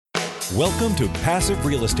Welcome to Passive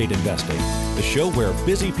Real Estate Investing, the show where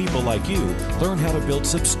busy people like you learn how to build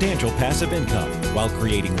substantial passive income while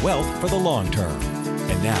creating wealth for the long term.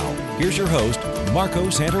 And now, here's your host, Marco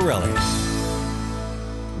Santarelli.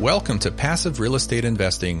 Welcome to Passive Real Estate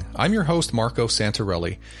Investing. I'm your host, Marco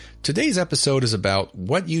Santarelli. Today's episode is about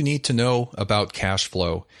what you need to know about cash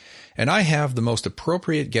flow. And I have the most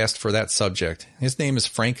appropriate guest for that subject. His name is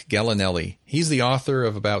Frank Gallinelli. He's the author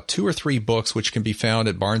of about 2 or 3 books, which can be found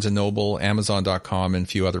at Barnes & Noble, Amazon.com, and a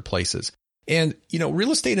few other places. And,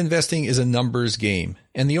 real estate investing is a numbers game.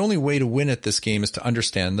 And the only way to win at this game is to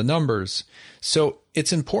understand the numbers. So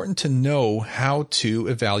it's important to know how to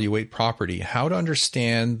evaluate property, how to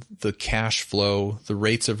understand the cash flow, the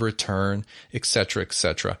rates of return, etc.,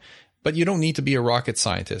 etc. But you don't need to be a rocket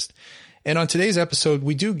scientist. And on today's episode,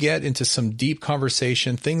 we do get into some deep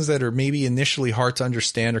conversation, things that are maybe initially hard to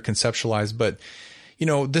understand or conceptualize. But,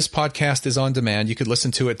 this podcast is on demand. You could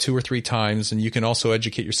listen to it 2 or 3 times, and you can also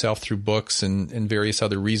educate yourself through books and various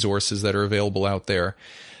other resources that are available out there.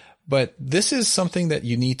 But this is something that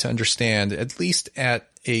you need to understand, at least at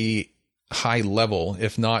a high level,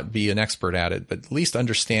 if not be an expert at it, but at least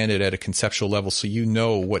understand it at a conceptual level so you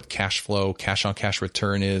know what cash flow, cash on cash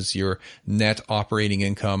return is, your net operating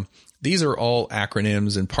income. These are all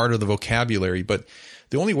acronyms and part of the vocabulary, but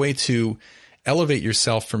the only way to elevate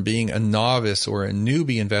yourself from being a novice or a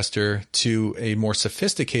newbie investor to a more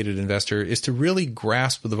sophisticated investor is to really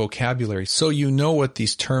grasp the vocabulary so you know what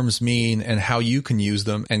these terms mean and how you can use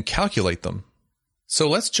them and calculate them. So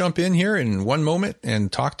let's jump in here in one moment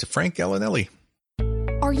and talk to Frank Gallinelli.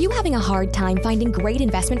 Are you having a hard time finding great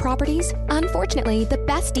investment properties? Unfortunately, the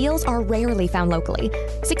best deals are rarely found locally.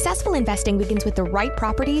 Successful investing begins with the right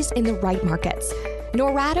properties in the right markets.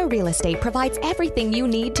 Norada Real Estate provides everything you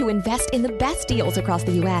need to invest in the best deals across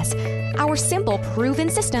the U.S. Our simple, proven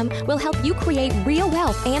system will help you create real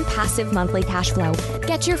wealth and passive monthly cash flow.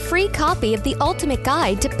 Get your free copy of the ultimate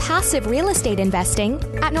guide to passive real estate investing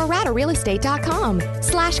at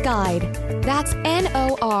noradarealestate.com/guide. That's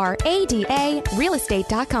NORADA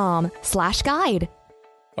realestate.com/guide.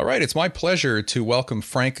 All right, it's my pleasure to welcome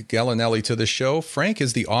Frank Gallinelli to the show. Frank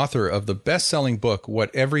is the author of the best-selling book,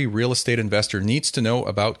 What Every Real Estate Investor Needs to Know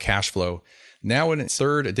About Cash Flow, now in its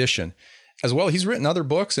 3rd edition. As well, he's written other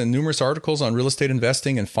books and numerous articles on real estate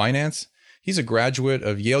investing and finance. He's a graduate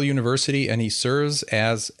of Yale University, and he serves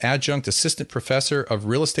as adjunct assistant professor of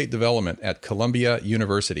real estate development at Columbia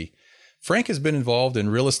University. Frank has been involved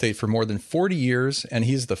in real estate for more than 40 years, and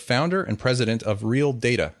he's the founder and president of Real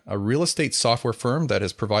Data, a real estate software firm that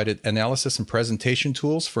has provided analysis and presentation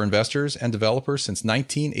tools for investors and developers since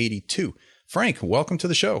 1982. Frank, welcome to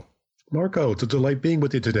the show. Marco, it's a delight being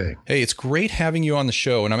with you today. Hey, it's great having you on the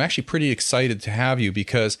show, and I'm actually pretty excited to have you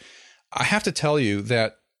because I have to tell you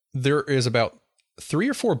that there is about 3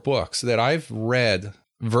 or 4 books that I've read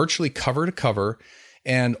virtually cover to cover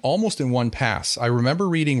and almost in one pass. I remember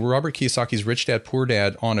reading Robert Kiyosaki's Rich Dad, Poor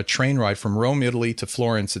Dad on a train ride from Rome, Italy to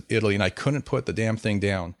Florence, Italy, and I couldn't put the damn thing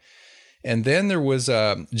down. And then there was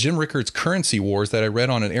Jim Rickards' Currency Wars that I read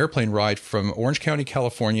on an airplane ride from Orange County,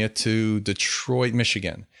 California to Detroit,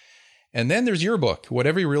 Michigan. And then there's your book, What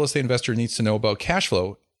Every Real Estate Investor Needs to Know About Cash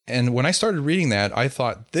Flow. And when I started reading that, I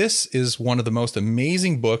thought this is one of the most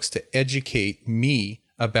amazing books to educate me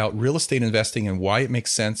about real estate investing and why it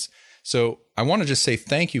makes sense. So I want to just say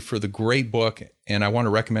thank you for the great book, and I want to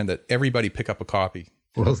recommend that everybody pick up a copy.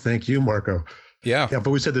 Well, thank you, Marco. Yeah. But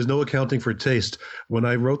we said there's no accounting for taste. When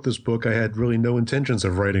I wrote this book, I had really no intentions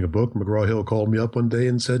of writing a book. McGraw-Hill called me up one day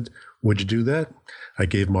and said, would you do that? I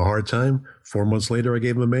gave him a hard time. 4 months later, I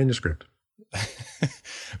gave him a manuscript.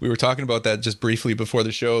 We were talking about that just briefly before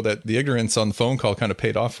the show, that the ignorance on the phone call kind of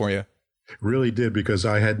paid off for you. Really did, because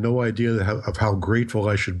I had no idea of how grateful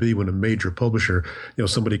I should be when a major publisher,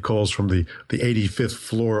 somebody calls from the 85th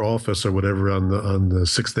floor office or whatever on the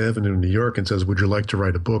 6th Avenue in New York and says, would you like to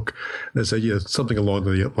write a book? And I said, yeah, something along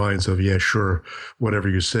the lines of, yeah, sure, whatever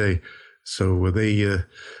you say. So they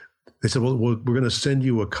said, well, we're going to send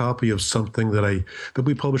you a copy of something that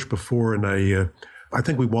we published before, and I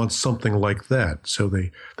think we want something like that. So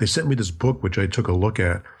they sent me this book, which I took a look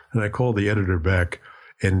at, and I called the editor back,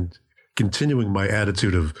 and continuing my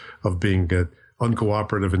attitude of being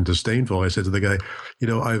uncooperative and disdainful, I said to the guy,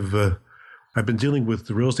 I've been dealing with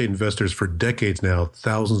the real estate investors for decades now,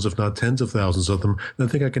 thousands, if not tens of thousands of them, and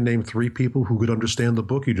I think I can name 3 people who could understand the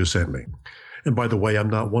book you just sent me. And by the way, I'm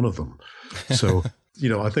not one of them. So,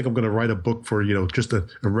 I think I'm going to write a book for, just a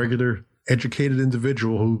regular educated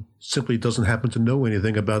individual who simply doesn't happen to know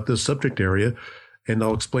anything about this subject area, and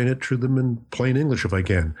I'll explain it to them in plain English if I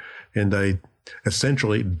can. And I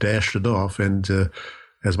essentially dashed it off, and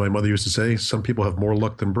as my mother used to say, some people have more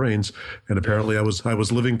luck than brains, and apparently I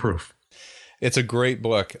was living proof. It's a great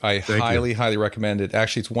book. I highly recommend it.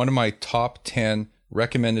 Actually, it's one of my top 10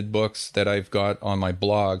 recommended books that I've got on my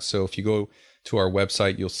blog. So if you go to our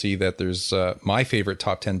website, you'll see that there's my favorite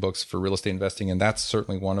top 10 books for real estate investing, and that's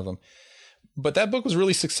certainly one of them. But that book was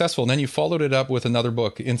really successful. And then you followed it up with another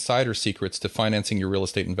book, Insider Secrets to Financing Your Real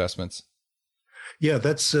Estate Investments. Yeah,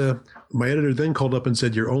 that's my editor then called up and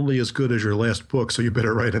said, "You're only as good as your last book, so you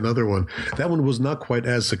better write another one." That one was not quite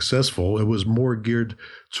as successful. It was more geared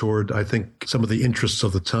toward, I think, some of the interests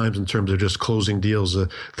of the times in terms of just closing deals.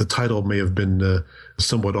 The title may have been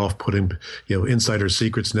somewhat off-putting. Insider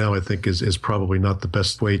Secrets now, I think, is probably not the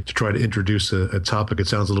best way to try to introduce a topic. It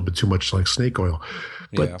sounds a little bit too much like snake oil.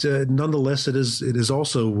 But nonetheless, it is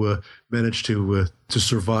also managed to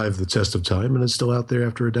survive the test of time, and it's still out there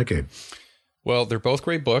after a decade. Well, they're both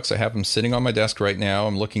great books. I have them sitting on my desk right now.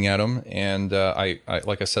 I'm looking at them. And I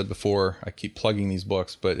like I said before, I keep plugging these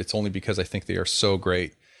books, but it's only because I think they are so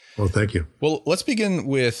great. Well, thank you. Well, let's begin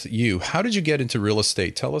with you. How did you get into real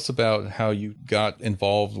estate? Tell us about how you got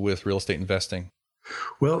involved with real estate investing.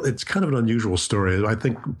 Well, it's kind of an unusual story. I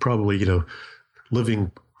think probably,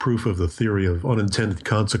 living proof of the theory of unintended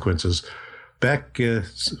consequences. Back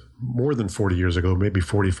more than 40 years ago, maybe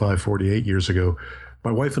 45, 48 years ago,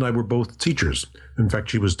 my wife and I were both teachers. In fact,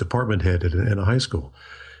 she was department head in a high school.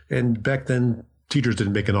 And back then, teachers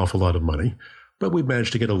didn't make an awful lot of money, but we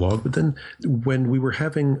managed to get along. But then when we were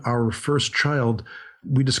having our first child,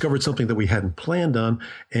 we discovered something that we hadn't planned on,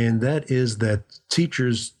 and that is that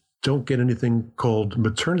teachers don't get anything called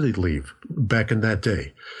maternity leave back in that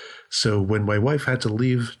day. So when my wife had to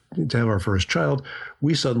leave to have our first child,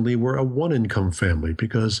 we suddenly were a one-income family,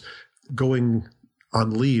 because going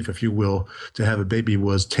on leave, if you will, to have a baby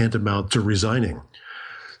was tantamount to resigning.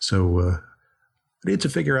 So I need to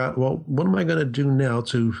figure out, well, what am I going to do now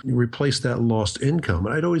to replace that lost income?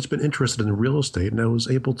 And I'd always been interested in real estate, and I was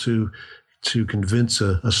able to convince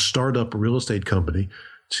a startup real estate company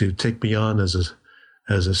to take me on as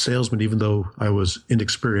a salesman, even though I was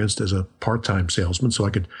inexperienced as a part-time salesman, so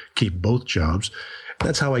I could keep both jobs.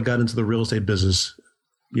 That's how I got into the real estate business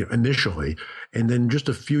initially. And then just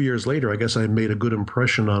a few years later, I guess I made a good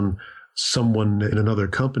impression on someone in another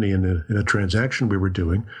company in a transaction we were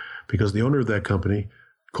doing, because the owner of that company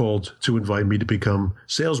called to invite me to become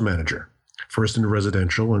sales manager, first in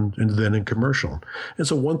residential and then in commercial. And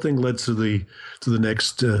so one thing led to the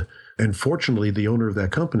next. And fortunately, the owner of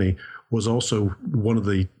that company was also one of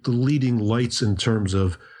the leading lights in terms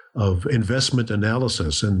of investment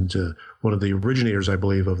analysis, and one of the originators, I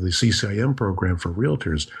believe, of the CCIM program for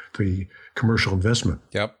realtors, the commercial investment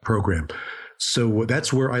program. So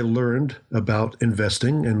that's where I learned about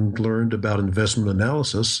investing and learned about investment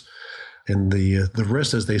analysis. And the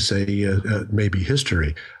rest, as they say, may be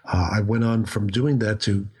history. I went on from doing that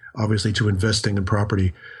to investing in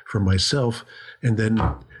property for myself. And then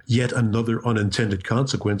yet another unintended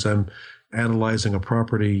consequence, I'm analyzing a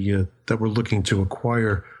property that we're looking to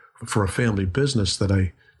acquire for a family business that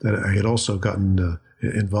I had also gotten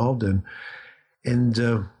involved in.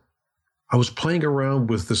 And I was playing around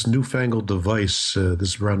with this newfangled device,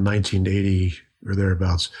 this is around 1980 or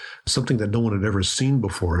thereabouts, something that no one had ever seen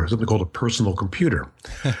before, something called a personal computer.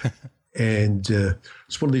 And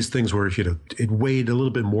it's one of these things where, it weighed a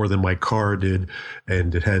little bit more than my car did,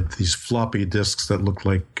 and it had these floppy disks that looked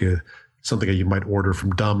like something that you might order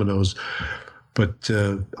from Domino's. But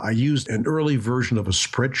I used an early version of a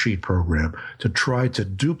spreadsheet program to try to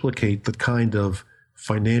duplicate the kind of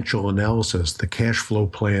financial analysis, the cash flow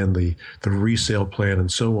plan, the resale plan,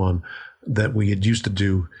 and so on, that we had used to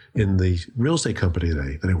do in the real estate company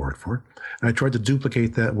that I worked for. And I tried to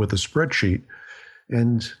duplicate that with a spreadsheet,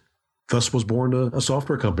 and thus was born a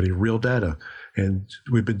software company, Real Data. And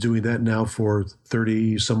we've been doing that now for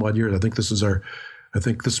 30 some odd years. I think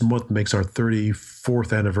this month makes our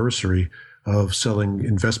 34th anniversary of selling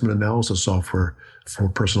investment analysis software for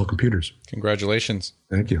personal computers. Congratulations.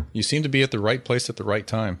 Thank you. You seem to be at the right place at the right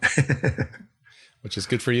time, which is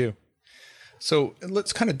good for you. So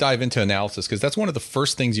let's kind of dive into analysis, because that's one of the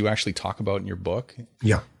first things you actually talk about in your book.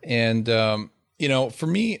 Yeah. And, for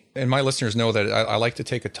me, and my listeners know that I like to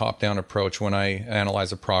take a top-down approach when I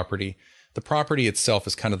analyze a property. The property itself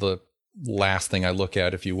is kind of the last thing I look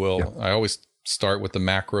at, if you will. Yeah. I always start with the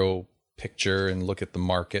macro picture and look at the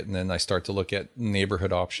market, and then I start to look at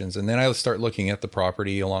neighborhood options, and then I start looking at the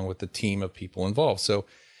property along with the team of people involved. So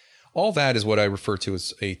all that is what I refer to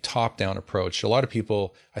as a top-down approach. A lot of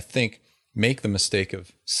people, I think, make the mistake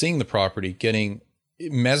of seeing the property, getting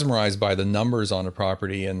mesmerized by the numbers on a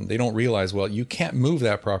property, and they don't realize, well, you can't move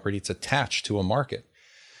that property. It's attached to a market.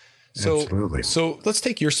 Absolutely. So let's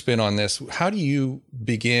take your spin on this. How do you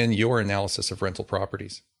begin your analysis of rental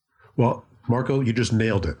properties? Well, Marco, you just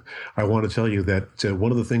nailed it. I want to tell you that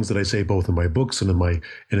one of the things that I say both in my books and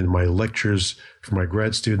in my lectures for my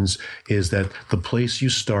grad students is that the place you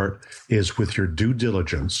start is with your due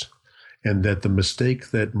diligence, and that the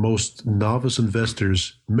mistake that most novice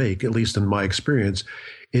investors make, at least in my experience,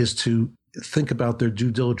 is to think about their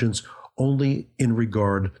due diligence only in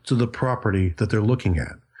regard to the property that they're looking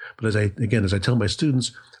at. But as I tell my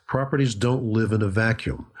students, properties don't live in a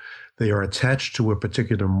vacuum. They are attached to a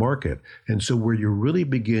particular market. And so where you really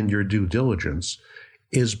begin your due diligence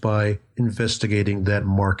is by investigating that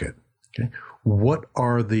market. Okay? What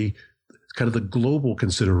are the kind of the global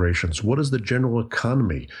considerations? What is the general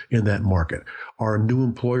economy in that market? Are new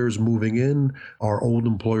employers moving in? Are old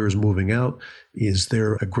employers moving out? Is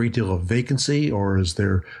there a great deal of vacancy, or is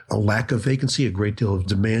there a lack of vacancy, a great deal of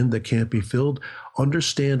demand that can't be filled?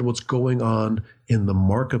 Understand what's going on in the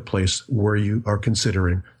marketplace where you are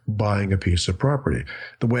considering buying a piece of property.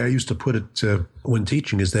 The way I used to put it when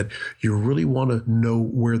teaching is that you really want to know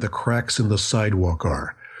where the cracks in the sidewalk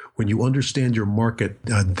are. When you understand your market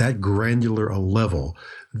at that granular a level,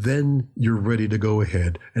 then you're ready to go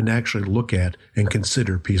ahead and actually look at and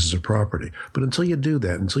consider pieces of property. But until you do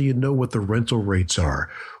that, until you know what the rental rates are,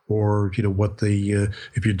 or what the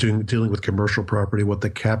if you're dealing with commercial property, what the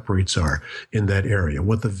cap rates are in that area,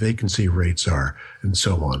 what the vacancy rates are, and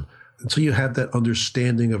so on. Until you have that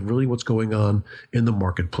understanding of really what's going on in the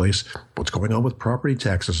marketplace, what's going on with property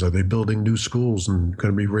taxes. Are they building new schools and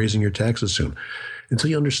going to be raising your taxes soon? Until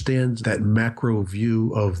you understand that macro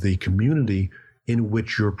view of the community in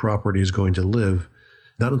which your property is going to live,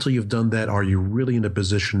 not until you've done that are you really in a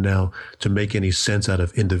position now to make any sense out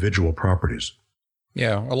of individual properties.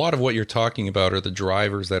 Yeah, a lot of what you're talking about are the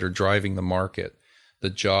drivers that are driving the market, the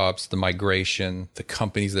jobs, the migration, the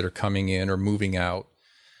companies that are coming in or moving out.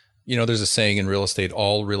 There's a saying in real estate,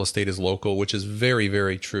 all real estate is local, which is very,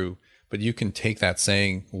 very true. But you can take that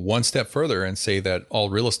saying one step further and say that all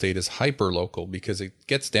real estate is hyper local, because it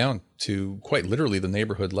gets down to quite literally the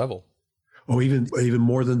neighborhood level. Oh, even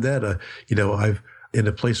more than that. I've in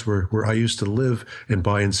a place where I used to live and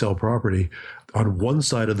buy and sell property. On one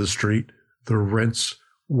side of the street, the rents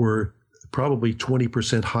were probably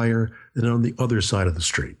 20% higher than on the other side of the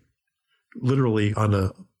street. Literally on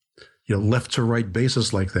a left to right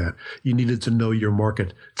basis like that. You needed to know your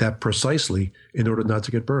market that precisely in order not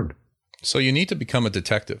to get burned. So you need to become a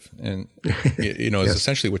detective, and is Yes.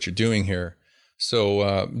 essentially what you're doing here.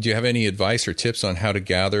 So do you have any advice or tips on how to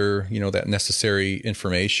gather, that necessary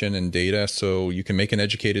information and data so you can make an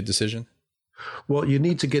educated decision? Well, you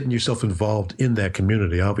need to get yourself involved in that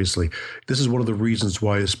community, obviously. This is one of the reasons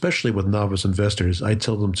why, especially with novice investors, I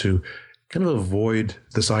tell them to kind of avoid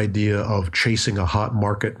this idea of chasing a hot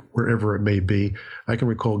market wherever it may be. I can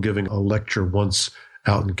recall giving a lecture once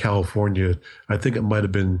out in California. I think it might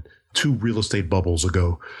have been 2 real estate bubbles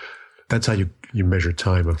ago. That's how you measure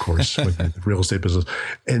time, of course, with the real estate business.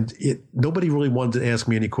 And nobody really wanted to ask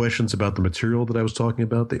me any questions about the material that I was talking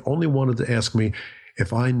about. They only wanted to ask me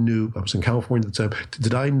if I knew, I was in California at the time,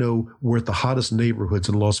 did I know where the hottest neighborhoods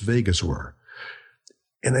in Las Vegas were?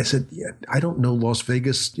 And I said, yeah, I don't know Las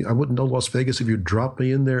Vegas. I wouldn't know Las Vegas if you dropped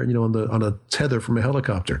me in there, on a tether from a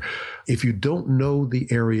helicopter. If you don't know the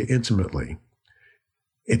area intimately,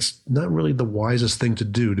 it's not really the wisest thing to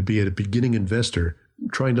do to be a beginning investor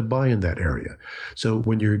trying to buy in that area. So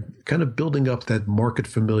when you're kind of building up that market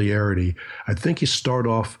familiarity, I think you start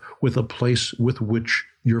off with a place with which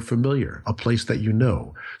you're familiar, a place that you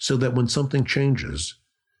know, so that when something changes,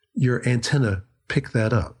 your antenna pick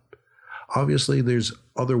that up. Obviously, there's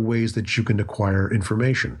other ways that you can acquire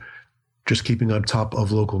information. Just keeping on top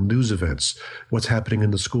of local news events, what's happening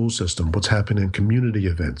in the school system, what's happening in community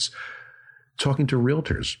events, talking to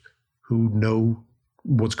realtors who know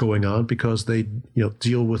what's going on because they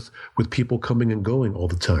deal with people coming and going all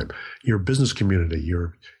the time. Your business community,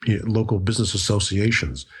 your local business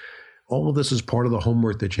associations. All of this is part of the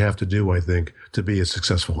homework that you have to do, I think, to be a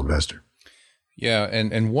successful investor. Yeah.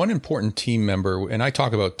 And one important team member, and I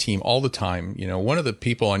talk about team all the time, one of the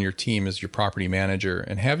people on your team is your property manager,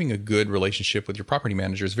 and having a good relationship with your property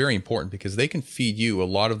manager is very important because they can feed you a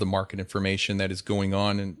lot of the market information that is going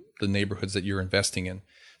on in the neighborhoods that you're investing in,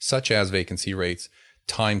 such as vacancy rates,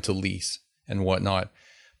 time to lease, and whatnot.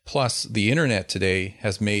 Plus, the internet today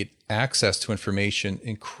has made access to information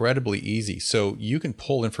incredibly easy. So you can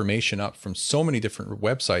pull information up from so many different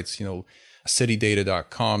websites,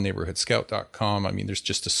 citydata.com, neighborhoodscout.com. I mean, there's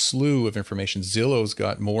just a slew of information. Zillow's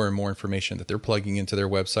got more and more information that they're plugging into their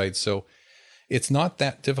website. So it's not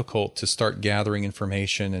that difficult to start gathering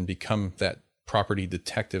information and become that property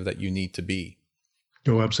detective that you need to be.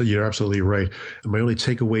 Oh, absolutely. You're absolutely right. And my only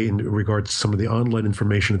takeaway in regard to some of the online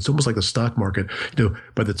information, it's almost like the stock market.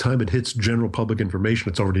 By the time it hits general public information,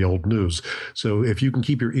 it's already old news. So if you can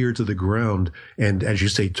keep your ear to the ground and, as you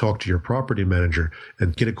say, talk to your property manager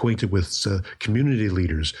and get acquainted with community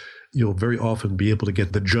leaders, you'll very often be able to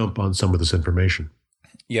get the jump on some of this information.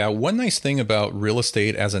 Yeah. One nice thing about real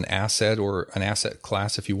estate as an asset, or an asset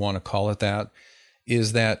class, if you want to call it that,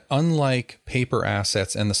 is that unlike paper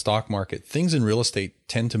assets and the stock market, things in real estate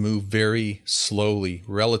tend to move very slowly,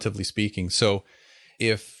 relatively speaking. So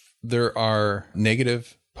if there are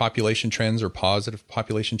negative population trends or positive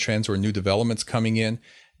population trends or new developments coming in,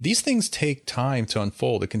 these things take time to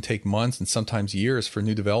unfold. It can take months and sometimes years for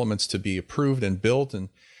new developments to be approved and built and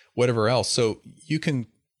whatever else. So you can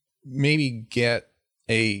maybe get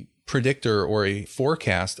a predictor or a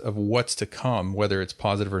forecast of what's to come, whether it's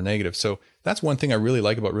positive or negative. So that's one thing I really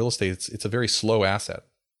like about real estate. It's a very slow asset.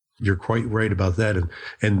 You're quite right about that.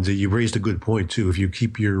 And you raised a good point too. If you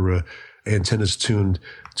keep your antennas tuned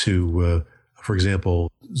to, for example,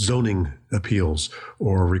 zoning appeals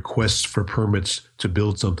or requests for permits to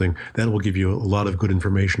build something, that will give you a lot of good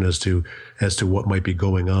information as to what might be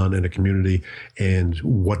going on in a community and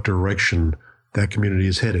what direction that community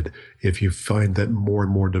is headed. If you find that more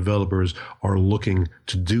and more developers are looking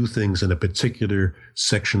to do things in a particular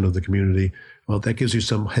section of the community, well, that gives you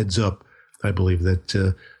some heads up. I believe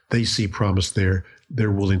that they see promise there.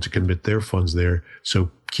 They're willing to commit their funds there. So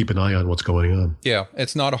keep an eye on what's going on. Yeah,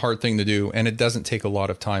 it's not a hard thing to do, and it doesn't take a lot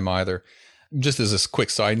of time either. Just as a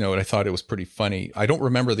quick side note, I thought it was pretty funny. I don't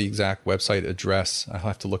remember the exact website address. I'll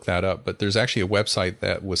have to look that up. But there's actually a website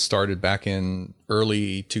that was started back in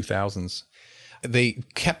early 2000s. They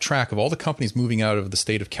kept track of all the companies moving out of the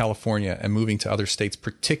state of California and moving to other states,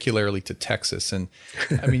 particularly to Texas. And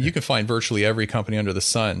I mean, you can find virtually every company under the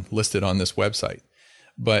sun listed on this website.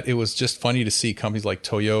 But it was just funny to see companies like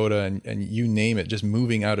Toyota and you name it, just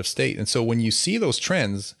moving out of state. And so when you see those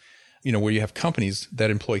trends, where you have companies that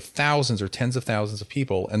employ thousands or tens of thousands of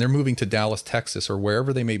people and they're moving to Dallas, Texas, or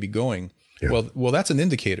wherever they may be going, yeah. Well, that's an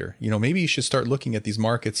indicator. Maybe you should start looking at these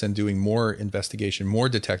markets and doing more investigation, more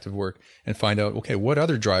detective work, and find out, okay, what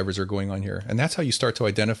other drivers are going on here? And that's how you start to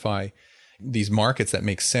identify these markets that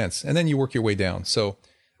make sense. And then you work your way down. So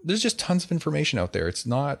there's just tons of information out there.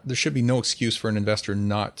 There should be no excuse for an investor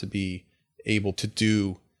not to be able to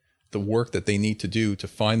do the work that they need to do to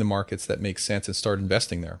find the markets that make sense and start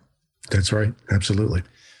investing there. That's right. Absolutely.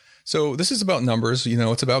 So this is about numbers,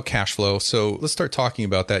 it's about cash flow. So let's start talking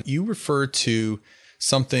about that. You refer to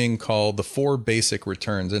something called the 4 basic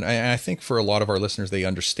returns. And I think for a lot of our listeners, they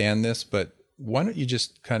understand this, but why don't you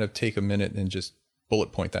just kind of take a minute and just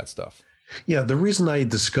bullet point that stuff? Yeah, the reason I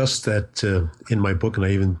discussed that in my book, and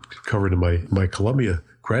I even covered in my Columbia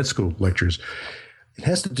grad school lectures, it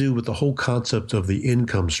has to do with the whole concept of the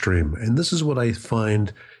income stream. And this is what I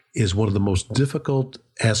find is one of the most difficult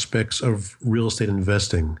aspects of real estate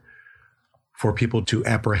investing for people to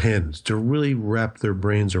apprehend, to really wrap their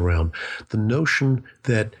brains around. The notion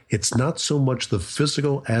that it's not so much the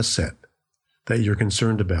physical asset that you're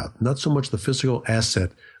concerned about, not so much the physical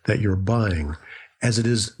asset that you're buying, as it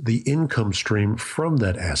is the income stream from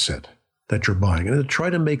that asset that you're buying. And to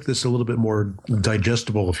try to make this a little bit more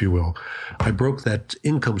digestible, if you will, I broke that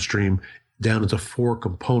income stream down into 4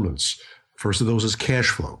 components. First of those is cash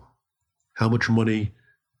flow. How much money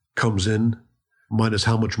comes in minus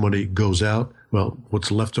how much money goes out. Well,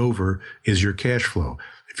 what's left over is your cash flow.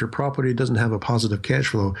 If your property doesn't have a positive cash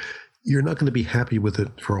flow, you're not going to be happy with it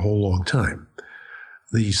for a whole long time.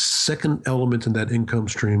 The second element in that income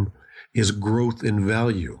stream is growth in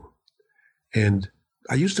value. And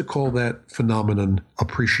I used to call that phenomenon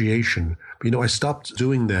appreciation. But, I stopped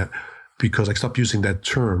doing that because I stopped using that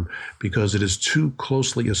term because it is too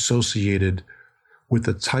closely associated with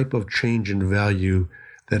the type of change in value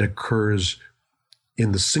that occurs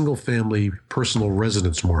in the single-family personal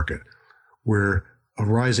residence market, where a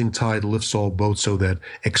rising tide lifts all boats so that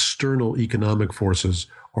external economic forces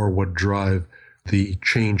are what drive the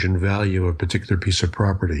change in value of a particular piece of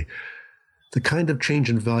property. The kind of change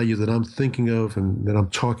in value that I'm thinking of and that I'm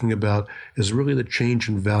talking about is really the change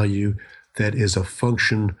in value that is a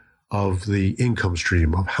function of the income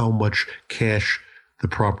stream, of how much cash the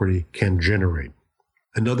property can generate.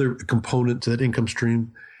 Another component to that income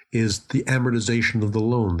stream is the amortization of the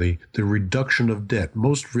loan, the reduction of debt.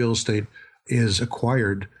 Most real estate is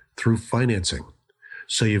acquired through financing.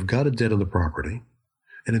 So you've got a debt on the property,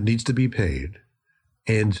 and it needs to be paid.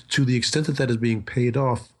 And to the extent that that is being paid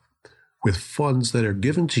off with funds that are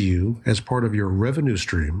given to you as part of your revenue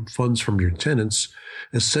stream, funds from your tenants,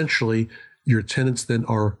 essentially your tenants then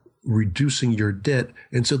are reducing your debt.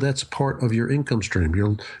 And so that's part of your income stream.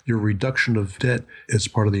 Your reduction of debt is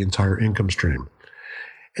part of the entire income stream.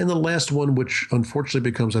 And the last one, which unfortunately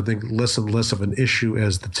becomes, I think, less and less of an issue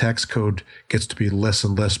as the tax code gets to be less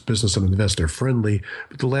and less business and investor friendly.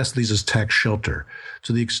 But the last of these is tax shelter.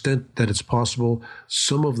 To the extent that it's possible,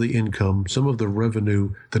 some of the income, some of the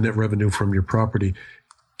revenue, the net revenue from your property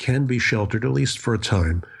can be sheltered, at least for a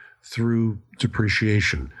time, through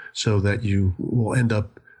depreciation, so that you will end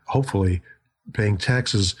up, hopefully, paying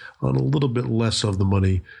taxes on a little bit less of the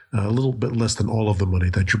money, a little bit less than all of the money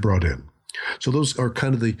that you brought in. So those are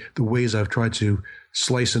kind of the ways I've tried to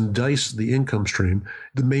slice and dice the income stream.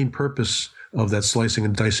 The main purpose of that slicing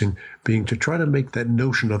and dicing being to try to make that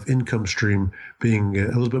notion of income stream being a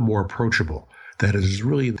little bit more approachable, that it is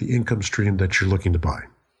really the income stream that you're looking to buy.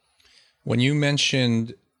 When you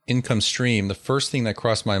mentioned income stream, the first thing that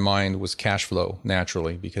crossed my mind was cash flow,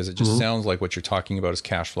 naturally, because it just sounds like what you're talking about is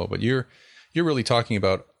cash flow. But you're really talking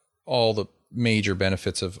about all the major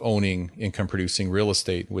benefits of owning income producing real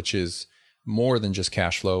estate, which is more than just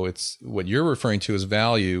cash flow. It's what you're referring to as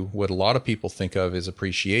value. What a lot of people think of is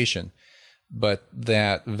appreciation, but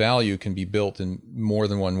that value can be built in more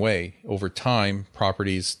than one way. Over time,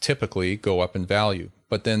 properties typically go up in value,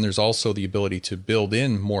 but then there's also the ability to build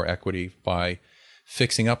in more equity by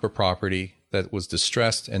fixing up a property that was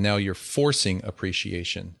distressed, and now you're forcing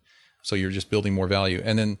appreciation. So you're just building more value.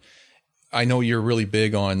 And then I know you're really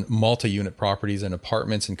big on multi-unit properties and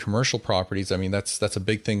apartments and commercial properties. I mean, that's a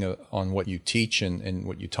big thing on what you teach and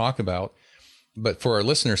what you talk about. But for our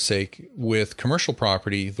listeners' sake, with commercial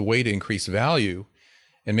property, the way to increase value,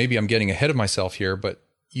 and maybe I'm getting ahead of myself here, but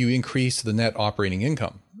you increase the net operating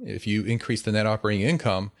income. If you increase the net operating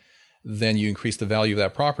income, then you increase the value of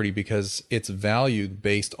that property because it's valued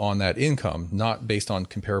based on that income, not based on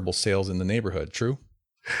comparable sales in the neighborhood. True?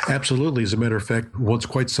 Absolutely. As a matter of fact, once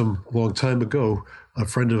quite some long time ago, a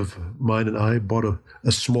friend of mine and I bought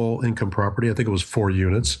a small income property. I think it was 4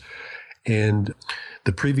 units. And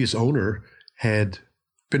the previous owner had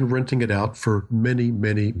been renting it out for many,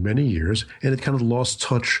 many, many years, and it kind of lost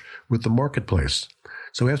touch with the marketplace.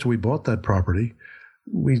 So after we bought that property,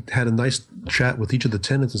 we had a nice chat with each of the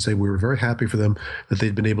tenants and say we were very happy for them that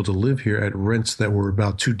they'd been able to live here at rents that were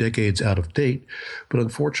about 2 decades out of date. But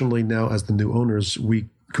unfortunately now, as the new owners, we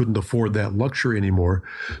couldn't afford that luxury anymore.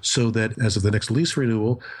 So that as of the next lease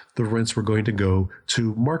renewal, the rents were going to go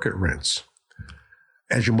to market rents.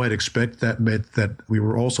 As you might expect, that meant that we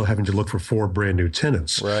were also having to look for 4 brand new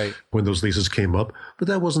tenants when those leases came up. But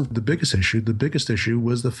that wasn't the biggest issue. The biggest issue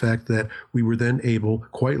was the fact that we were then able,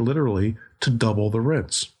 quite literally, to double the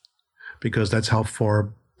rents, because that's how far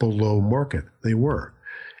below market they were.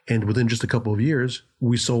 And within just a couple of years,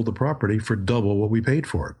 we sold the property for double what we paid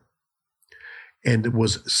for it. And it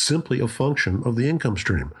was simply a function of the income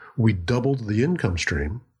stream. We doubled the income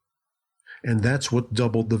stream, and that's what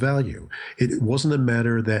doubled the value. It wasn't a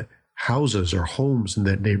matter that houses or homes in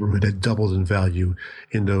that neighborhood had doubled in value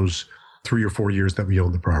in those 3 or 4 years that we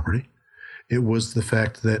owned the property. It was the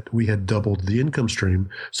fact that we had doubled the income stream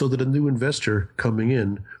so that a new investor coming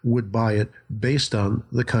in would buy it based on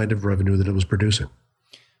the kind of revenue that it was producing.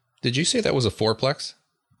 Did you say that was a fourplex?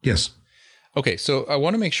 Yes. Okay, so I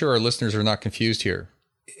want to make sure our listeners are not confused here.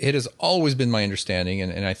 It has always been my understanding,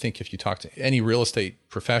 and I think if you talk to any real estate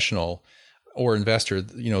professional or investor,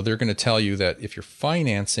 they're going to tell you that if you're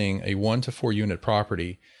financing a 1 to 4 unit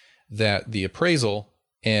property, that the appraisal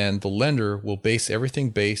and the lender will base everything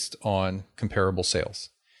based on comparable sales.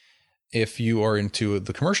 If you are into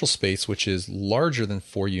the commercial space, which is larger than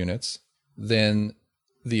 4 units, then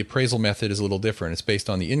the appraisal method is a little different. It's based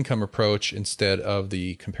on the income approach instead of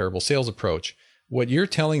the comparable sales approach. What you're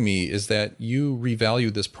telling me is that you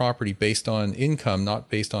revalued this property based on income, not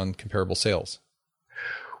based on comparable sales.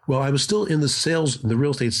 Well, I was still in the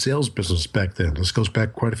real estate sales business back then. This goes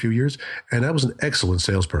back quite a few years. And I was an excellent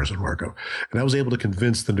salesperson, Marco. And I was able to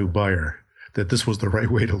convince the new buyer that this was the right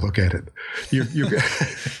way to look at it.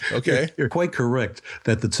 Okay. You're quite correct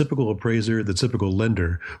that the typical appraiser, the typical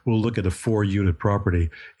lender will look at a 4-unit property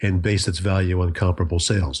and base its value on comparable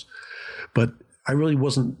sales. But I really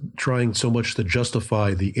wasn't trying so much to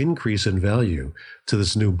justify the increase in value to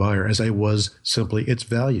this new buyer as I was simply its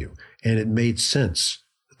value. And it made sense.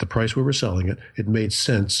 At the price we were selling it, it made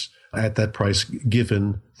sense at that price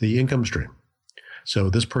given the income stream. So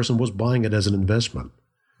this person was buying it as an investment.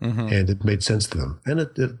 And it made sense to them. And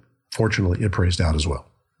it fortunately, it appraised out as well.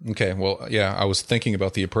 Okay. Well, yeah, I was thinking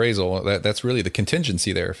about the appraisal. That's really the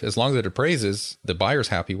contingency there. As long as it appraises, the buyer's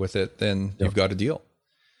happy with it, then you've got a deal.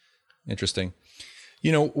 Interesting.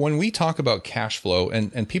 When we talk about cash flow,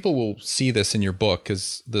 and people will see this in your book,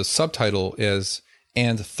 because the subtitle is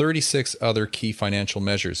and 36 other key financial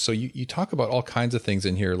measures. So you talk about all kinds of things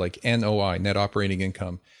in here, like NOI, net operating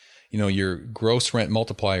income, your gross rent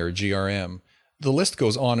multiplier, GRM. The list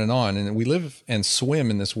goes on, and we live and swim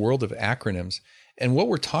in this world of acronyms. And what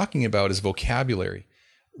we're talking about is vocabulary.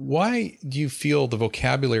 Why do you feel the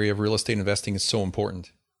vocabulary of real estate investing is so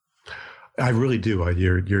important? I really do.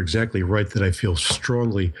 You're exactly right that I feel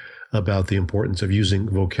strongly about the importance of using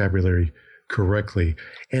vocabulary correctly.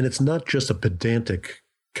 And it's not just a pedantic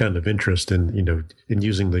kind of interest in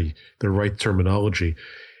using the right terminology.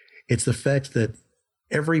 It's the fact that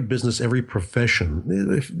every business, every profession,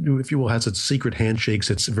 if you will, has its secret handshakes,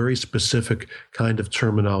 its very specific kind of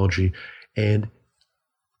terminology. And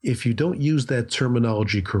if you don't use that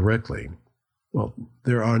terminology correctly, well,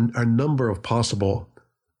 there are a number of possible,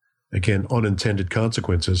 again, unintended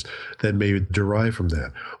consequences that may derive from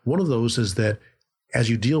that. One of those is that as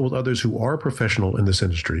you deal with others who are professional in this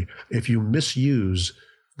industry, if you misuse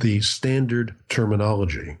the standard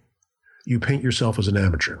terminology, you paint yourself as an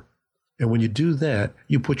amateur. And when you do that,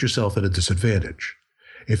 you put yourself at a disadvantage.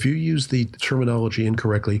 If you use the terminology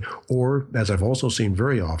incorrectly, or as I've also seen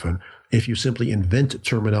very often, if you simply invent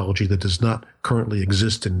terminology that does not currently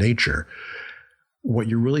exist in nature, what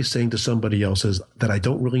you're really saying to somebody else is that I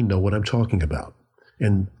don't really know what I'm talking about.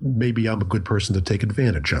 And maybe I'm a good person to take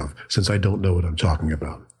advantage of since I don't know what I'm talking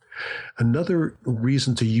about. Another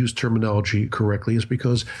reason to use terminology correctly is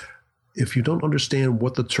because if you don't understand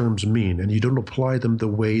what the terms mean and you don't apply them the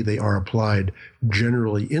way they are applied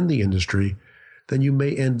generally in the industry, then you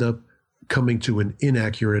may end up coming to an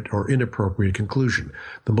inaccurate or inappropriate conclusion.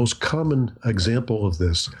 The most common example of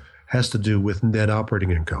this has to do with net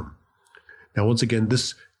operating income. Now, once again,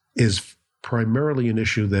 this is primarily an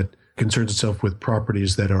issue that concerns itself with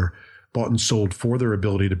properties that are bought and sold for their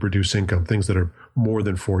ability to produce income, things that are more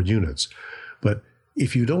than 4 units. But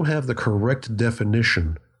if you don't have the correct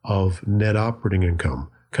definition of net operating income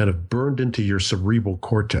kind of burned into your cerebral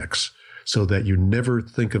cortex so that you never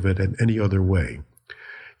think of it in any other way,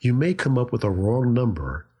 you may come up with a wrong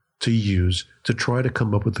number to use to try to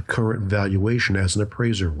come up with the current valuation as an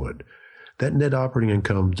appraiser would. That net operating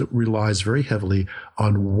income relies very heavily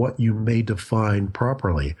on what you may define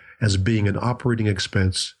properly as being an operating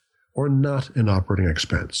expense or not an operating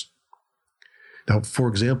expense. Now, for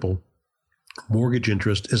example, mortgage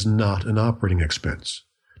interest is not an operating expense.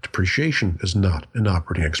 Depreciation is not an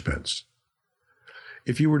operating expense.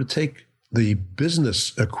 If you were to take the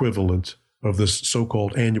business equivalent of this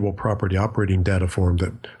so-called annual property operating data form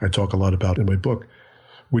that I talk a lot about in my book,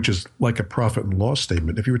 which is like a profit and loss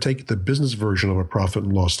statement. If you were to take the business version of a profit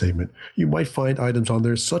and loss statement, you might find items on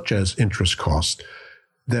there such as interest costs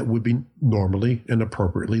that would be normally and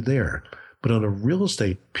appropriately there. But on a real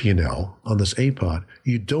estate P&L, on this APOD,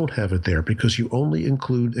 you don't have it there because you only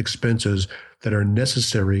include expenses that are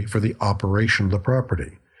necessary for the operation of the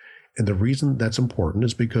property. And the reason that's important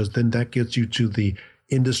is because then that gets you to the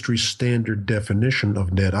industry standard definition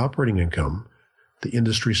of net operating income, the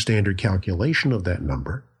industry standard calculation of that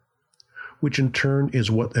number, which in turn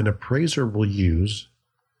is what an appraiser will use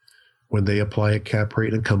when they apply a cap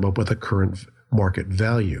rate and come up with a current market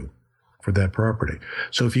value for that property.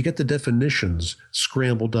 So if you get the definitions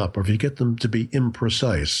scrambled up, or if you get them to be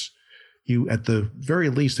imprecise, you, at the very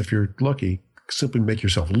least, if you're lucky, simply make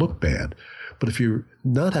yourself look bad. But if you're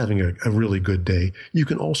not having a really good day, you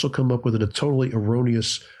can also come up with a totally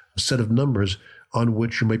erroneous set of numbers on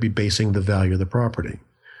which you might be basing the value of the property.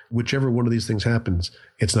 Whichever one of these things happens,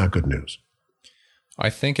 it's not good news. I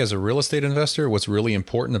think as a real estate investor, what's really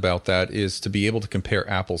important about that is to be able to compare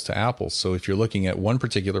apples to apples. So if you're looking at one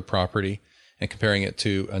particular property and comparing it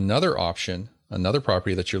to another option, another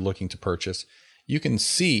property that you're looking to purchase, you can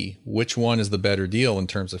see which one is the better deal in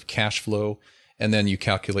terms of cash flow. And then you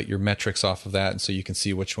calculate your metrics off of that. And so you can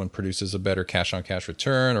see which one produces a better cash on cash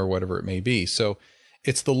return or whatever it may be. So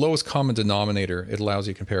it's the lowest common denominator. It allows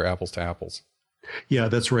you to compare apples to apples. Yeah,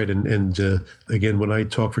 that's right. And again, when I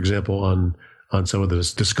talk, for example, on some of the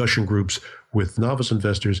discussion groups with novice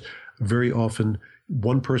investors, very often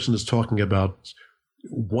one person is talking about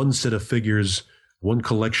one set of figures, one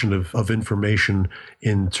collection of information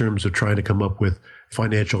in terms of trying to come up with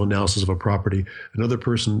financial analysis of a property. Another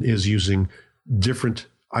person is using different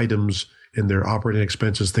items in their operating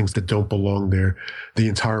expenses, things that don't belong there, the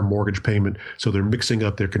entire mortgage payment. So they're mixing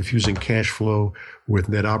up, they're confusing cash flow with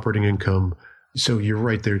net operating income. So you're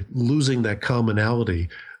right, they're losing that commonality.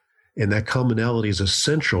 And that commonality is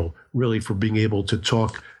essential really for being able to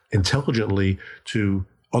talk intelligently to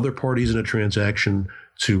other parties in a transaction,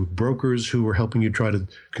 to brokers who are helping you try to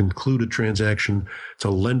conclude a transaction, to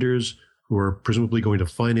lenders who are presumably going to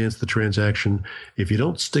finance the transaction. If you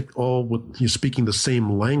don't stick all with you speaking the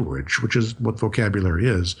same language, which is what vocabulary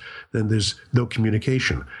is, then there's no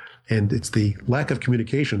communication. And it's the lack of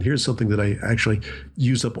communication. Here's something that I actually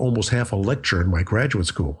used up almost half a lecture in my graduate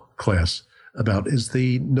school class about, is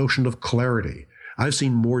the notion of clarity. I've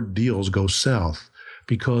seen more deals go south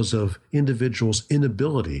because of individuals'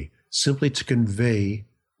 inability simply to convey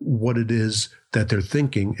what it is that they're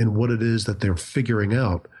thinking and what it is that they're figuring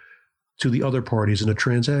out to the other parties in a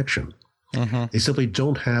transaction. Mm-hmm. They simply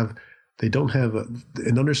don't have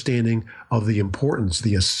an understanding of the importance,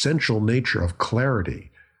 the essential nature of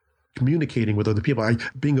clarity, communicating with other people.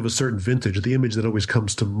 Being of a certain vintage, the image that always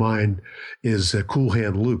comes to mind is Cool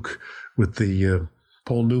Hand Luke with the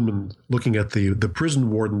Paul Newman looking at the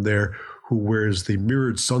prison warden there who wears the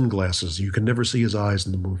mirrored sunglasses. You can never see his eyes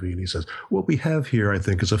in the movie. And he says, what we have here, I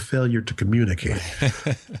think, is a failure to communicate.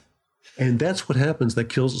 And that's what happens that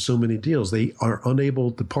kills so many deals. The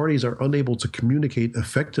parties are unable to communicate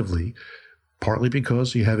effectively, partly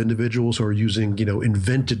because you have individuals who are using,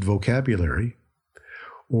 invented vocabulary,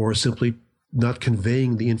 or simply not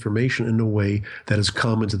conveying the information in a way that is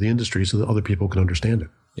common to the industry so that other people can understand it.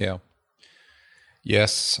 Yeah.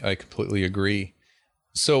 Yes, I completely agree.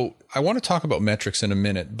 So I want to talk about metrics in a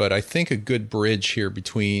minute, but I think a good bridge here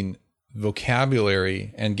between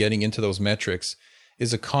vocabulary and getting into those metrics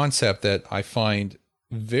is a concept that I find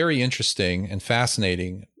very interesting and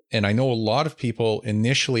fascinating. And I know a lot of people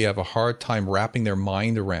initially have a hard time wrapping their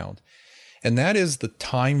mind around, and that is the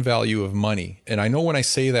time value of money. And I know when I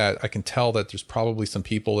say that, I can tell that there's probably some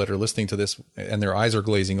people that are listening to this and their eyes are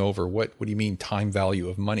glazing over. What do you mean time value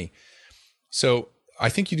of money? So I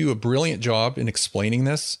think you do a brilliant job in explaining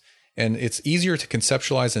this, and it's easier to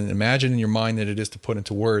conceptualize and imagine in your mind than it is to put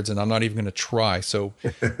into words. And I'm not even going to try. So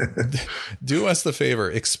do us the favor,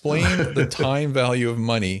 explain the time value of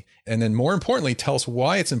money. And then more importantly, tell us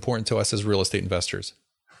why it's important to us as real estate investors.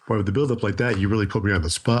 Boy, with the buildup like that, you really put me on the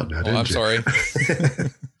spot now, didn't you? I'm sorry.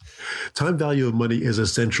 Time value of money is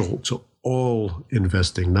essential to all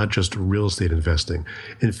investing, not just real estate investing.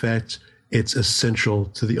 In fact, it's essential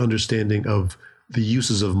to the understanding of the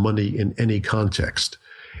uses of money in any context.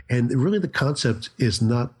 And really the concept is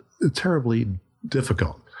not terribly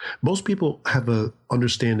difficult. Most people have an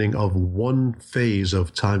understanding of one phase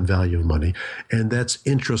of time value of money, and that's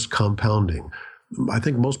interest compounding. I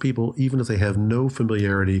think most people, even if they have no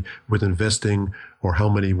familiarity with investing or how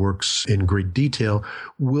money works in great detail,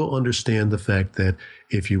 will understand the fact that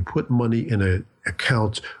if you put money in an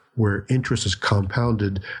account where interest is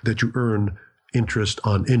compounded, that you earn interest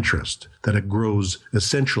on interest, that it grows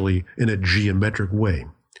essentially in a geometric way.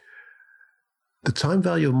 The time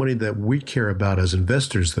value of money that we care about as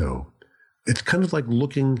investors, though, it's kind of like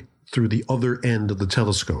looking through the other end of the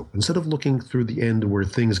telescope. Instead of looking through the end where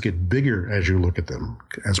things get bigger as you look at them,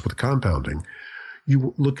 as with compounding,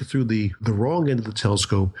 you look through the wrong end of the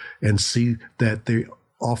telescope and see that they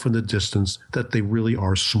off in the distance, that they really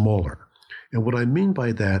are smaller. And what I mean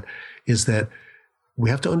by that is that we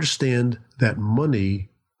have to understand that money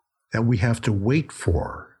that we have to wait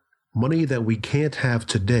for, money that we can't have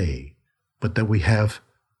today, but that we have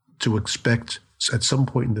to expect at some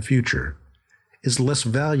point in the future, is less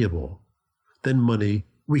valuable than money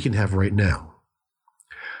we can have right now.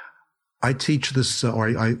 I teach this, or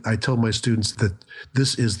I tell my students that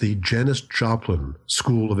this is the Janis Joplin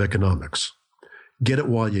School of Economics. Get it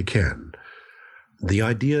while you can. The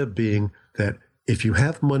idea being that if you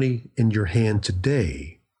have money in your hand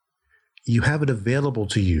today, you have it available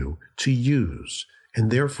to you to use, and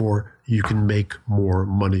therefore you can make more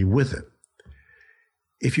money with it.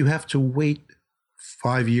 If you have to wait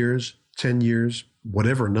 5 years, 10 years,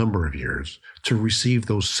 whatever number of years, to receive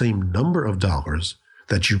those same number of dollars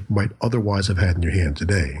that you might otherwise have had in your hand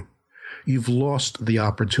today, you've lost the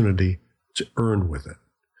opportunity to earn with it.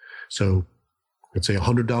 So let's say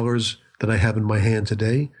 $100 that I have in my hand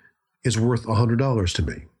today is worth $100 to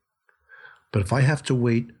me. But if I have to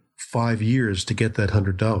wait 5 years to get that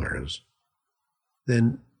 $100,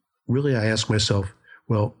 then really I ask myself,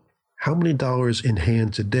 well, how many dollars in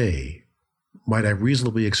hand today might I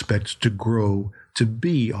reasonably expect to grow to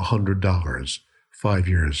be $100 5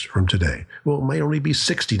 years from today? Well, it might only be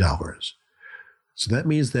 $60. So that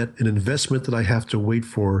means that an investment that I have to wait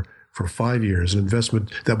for 5 years, an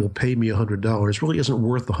investment that will pay me $100, really isn't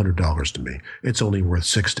worth $100 to me. It's only worth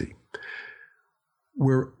 $60.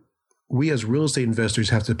 Where we as real estate investors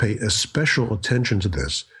have to pay a special attention to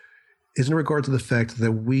this is in regard to the fact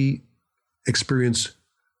that we experience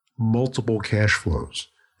multiple cash flows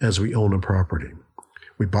as we own a property.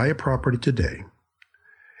 We buy a property today,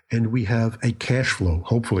 and we have a cash flow.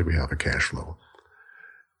 Hopefully we have a cash flow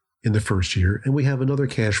in the first year, and we have another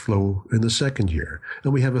cash flow in the second year,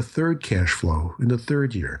 and we have a third cash flow in the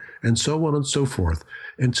third year, and so on and so forth,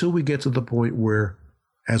 until we get to the point where,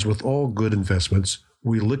 as with all good investments,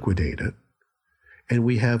 we liquidate it, and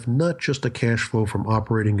we have not just a cash flow from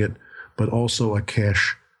operating it, but also a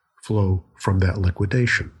cash flow from that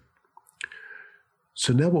liquidation.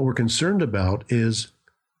 So now what we're concerned about is,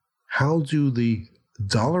 how do the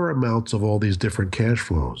dollar amounts of all these different cash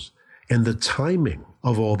flows and the timing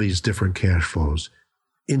of all these different cash flows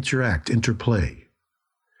interplay?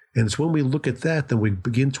 And it's when we look at that that we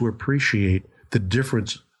begin to appreciate the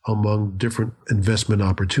difference among different investment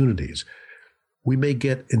opportunities. We may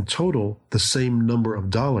get in total the same number of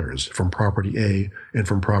dollars from property A and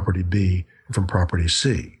from property B and from property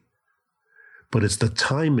C, but it's the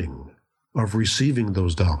timing of receiving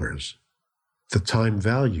those dollars, the time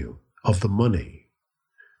value of the money,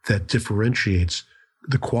 that differentiates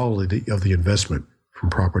the quality of the investment from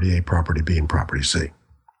property A, property B, and property C.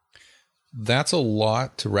 That's a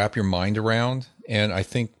lot to wrap your mind around. And I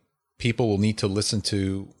think people will need to listen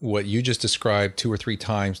to what you just described 2 or 3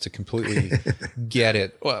 times to completely get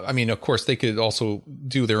it. Well, I mean, of course, they could also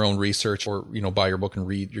do their own research or, buy your book and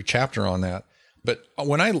read your chapter on that. But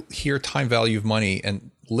when I hear time value of money and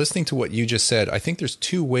listening to what you just said, I think there's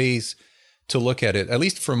 2 ways to look at it, at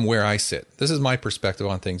least from where I sit. This is my perspective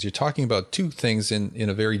on things. You're talking about 2 things in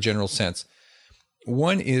a very general sense.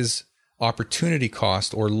 One is opportunity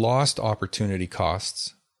cost or lost opportunity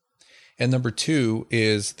costs. And number 2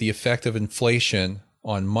 is the effect of inflation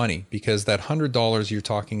on money, because that $100 you're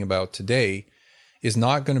talking about today is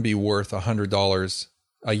not going to be worth $100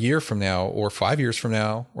 a year from now, or 5 years from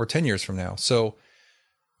now, or 10 years from now. So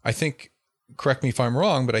I think, correct me if I'm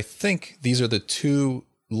wrong, but I think these are the 2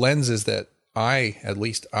 lenses that I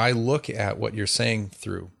look at what you're saying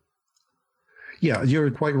through. Yeah,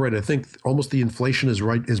 you're quite right. I think almost the inflation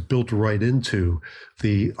is built right into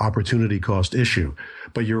the opportunity cost issue.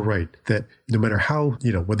 But you're right that no matter how,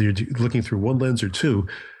 whether you're looking through one lens or 2,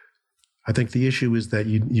 I think the issue is that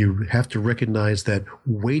you have to recognize that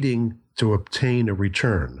waiting to obtain a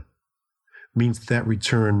return means that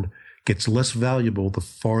return gets less valuable the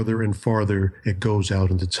farther and farther it goes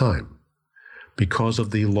out into time, because of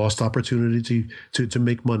the lost opportunity to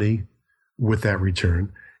make money with that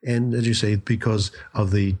return. And as you say, because of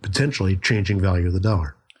the potentially changing value of the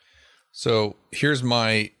dollar. So here's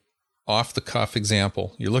my off-the-cuff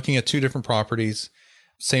example. You're looking at 2 different properties,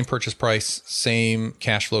 same purchase price, same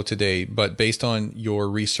cash flow today, but based on your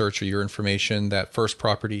research or your information, that first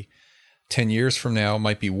property 10 years from now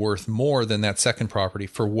might be worth more than that second property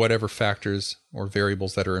for whatever factors or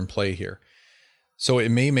variables that are in play here. So it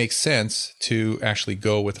may make sense to actually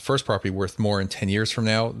go with the first property worth more in 10 years from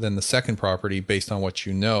now than the second property based on what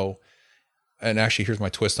you know. And actually, here's my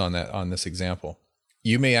twist on that, on this example.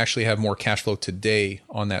 You may actually have more cash flow today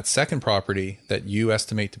on that second property that you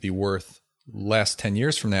estimate to be worth less 10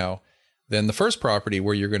 years from now than the first property,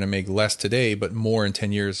 where you're going to make less today, but more in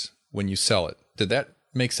 10 years when you sell it. Did that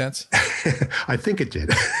make sense? I think it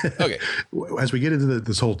did. Okay. As we get into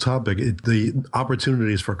this whole topic, the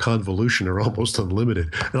opportunities for convolution are almost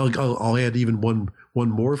unlimited. And I'll add even one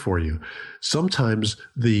more for you. Sometimes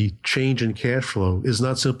the change in cash flow is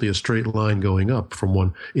not simply a straight line going up from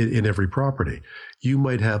one in every property. You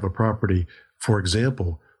might have a property, for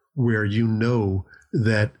example, where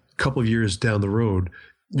that a couple of years down the road,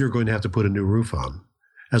 you're going to have to put a new roof on,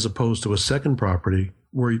 as opposed to a second property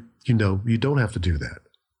where you don't have to do that.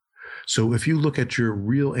 So if you look at your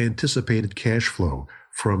real anticipated cash flow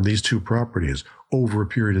from these 2 properties over a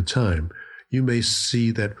period of time, you may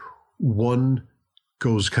see that one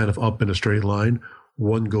goes kind of up in a straight line,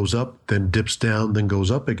 one goes up, then dips down, then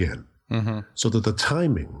goes up again. Mm-hmm. So that the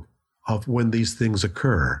timing of when these things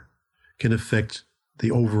occur can affect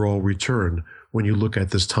the overall return when you look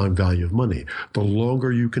at this time value of money. The longer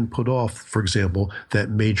you can put off, for example, that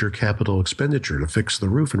major capital expenditure to fix the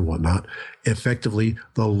roof and whatnot, effectively,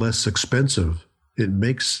 the less expensive it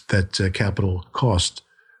makes that capital cost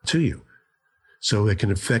to you. So it can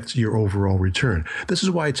affect your overall return. This is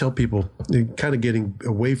why I tell people, kind of getting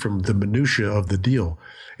away from the minutia of the deal,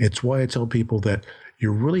 it's why I tell people that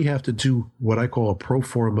you really have to do what I call a pro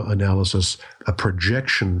forma analysis, a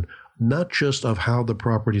projection, not just of how the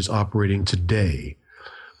property is operating today,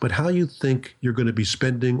 but how you think you're going to be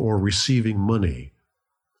spending or receiving money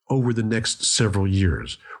over the next several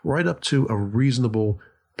years, right up to a reasonable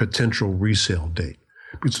potential resale date.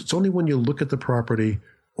 Because it's only when you look at the property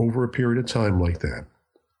over a period of time like that,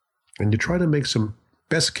 and you try to make some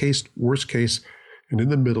best case, worst case, and in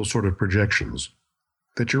the middle sort of projections,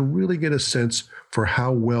 that you really get a sense for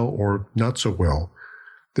how well or not so well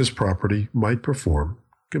this property might perform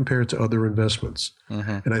compared to other investments.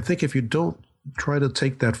 And I think if you don't try to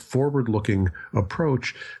take that forward-looking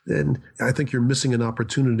approach, then I think you're missing an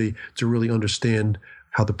opportunity to really understand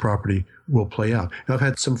how the property will play out. And I've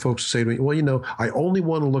had some folks say to me, well, I only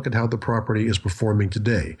want to look at how the property is performing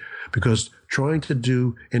today, because trying to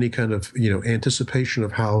do any kind of, anticipation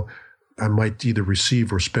of how I might either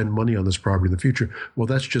receive or spend money on this property in the future, well,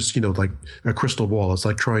 that's just, like a crystal ball. It's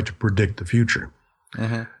like trying to predict the future.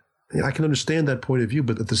 I can understand that point of view,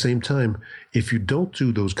 but at the same time, if you don't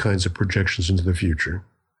do those kinds of projections into the future,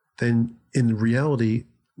 then in reality,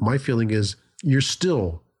 my feeling is you're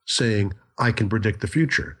still saying, I can predict the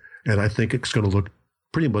future. And I think it's going to look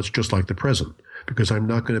pretty much just like the present, because I'm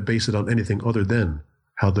not going to base it on anything other than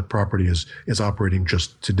how the property is operating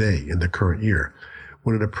just today in the current year.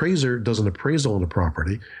 When an appraiser does an appraisal on a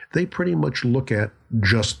property, they pretty much look at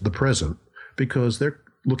just the present, because they're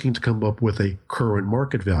looking to come up with a current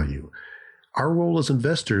market value. Our role as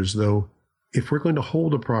investors, though, if we're going to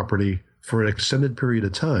hold a property for an extended period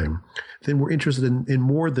of time, then we're interested in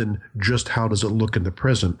more than just how does it look in the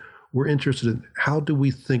present. We're interested in how do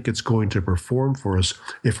we think it's going to perform for us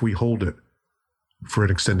if we hold it for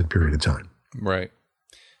an extended period of time. Right.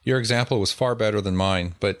 Your example was far better than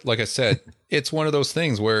mine. But like I said, it's one of those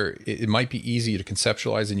things where it might be easy to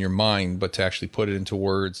conceptualize in your mind, but to actually put it into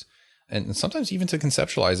words, and sometimes even to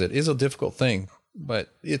conceptualize it, is a difficult thing.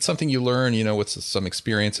 But it's something you learn, with some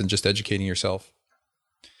experience and just educating yourself.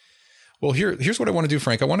 Well, here's what I want to do,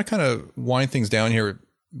 Frank. I want to kind of wind things down here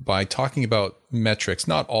by talking about metrics,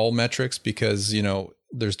 not all metrics, because,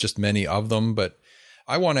 there's just many of them, but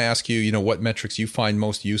I want to ask you, what metrics you find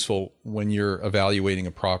most useful when you're evaluating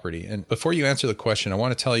a property. And before you answer the question, I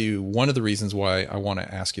want to tell you one of the reasons why I want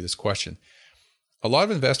to ask you this question. A lot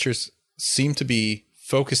of investors seem to be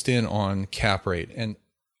focused in on cap rate, and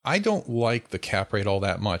I don't like the cap rate all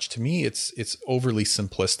that much. To me, it's overly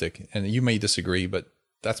simplistic, and you may disagree, but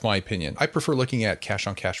that's my opinion. I prefer looking at cash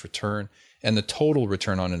on cash return and the total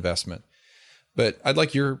return on investment. But I'd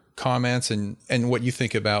like your comments and what you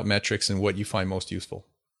think about metrics and what you find most useful.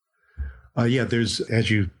 There's, as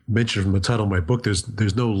you mentioned from the title of my book,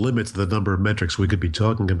 there's no limit to the number of metrics we could be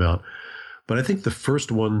talking about. But I think the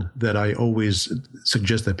first one that I always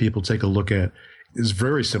suggest that people take a look at is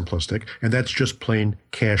very simplistic, and that's just plain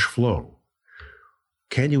cash flow.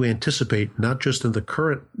 Can you anticipate, not just in the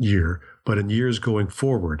current year, but in years going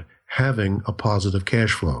forward, having a positive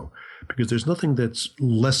cash flow? Because there's nothing that's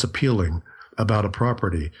less appealing about a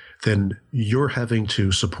property than you're having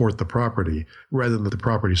to support the property rather than the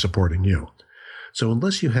property supporting you. So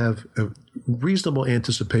unless you have a reasonable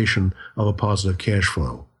anticipation of a positive cash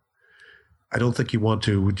flow, I don't think you want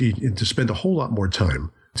to spend a whole lot more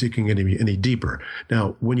time digging any deeper.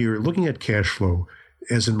 Now, when you're looking at cash flow,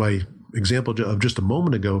 as in my example of just a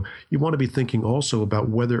moment ago, you want to be thinking also about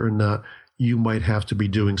whether or not you might have to be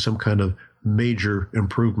doing some kind of major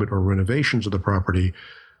improvement or renovations of the property,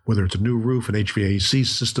 whether it's a new roof, an HVAC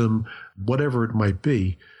system, whatever it might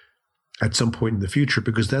be, at some point in the future,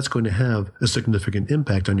 because that's going to have a significant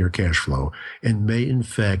impact on your cash flow and may, in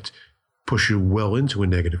fact, push you well into a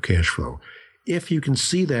negative cash flow. If you can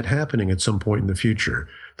see that happening at some point in the future,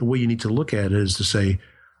 the way you need to look at it is to say,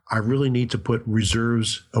 I really need to put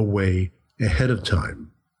reserves away ahead of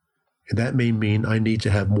time. And that may mean I need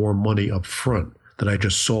to have more money up front that I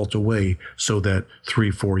just salt away so that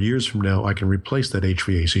 3-4 years from now, I can replace that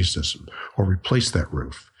HVAC system or replace that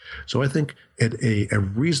roof. So I think at a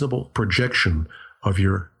reasonable projection of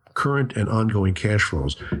your current and ongoing cash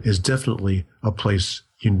flows is definitely a place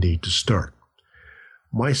you need to start.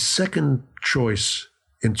 My second choice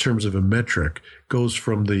in terms of a metric goes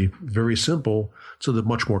from the very simple to the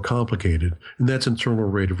much more complicated, and that's internal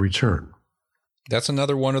rate of return. That's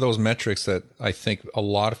another one of those metrics that I think a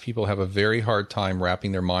lot of people have a very hard time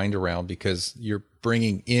wrapping their mind around, because you're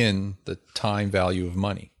bringing in the time value of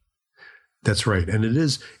money. That's right. And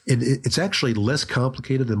it's actually less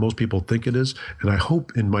complicated than most people think it is. And I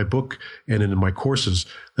hope in my book and in my courses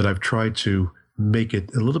that I've tried to make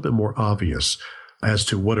it a little bit more obvious as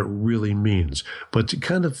to what it really means. But to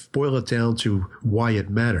kind of boil it down to why it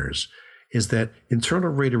matters is that internal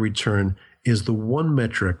rate of return is the one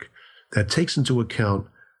metric that takes into account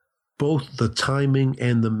both the timing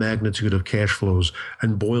and the magnitude of cash flows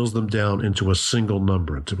and boils them down into a single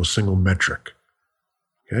number, into a single metric.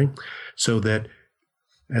 Okay? So that,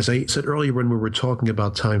 as I said earlier when we were talking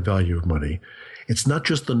about time value of money, it's not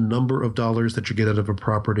just the number of dollars that you get out of a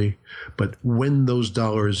property, but when those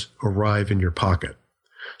dollars arrive in your pocket.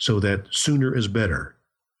 So that sooner is better,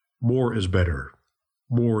 more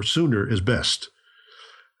sooner is best.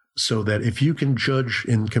 so that if you can judge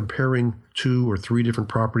in comparing 2 or 3 different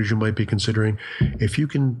properties you might be considering, if you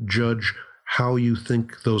can judge how you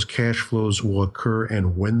think those cash flows will occur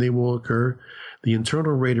and when they will occur, the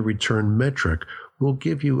internal rate of return metric will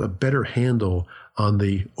give you a better handle on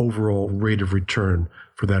the overall rate of return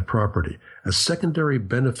for that property. A secondary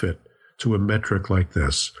benefit to a metric like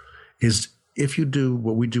this is if you do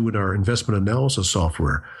what we do in our investment analysis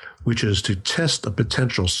software, which is to test a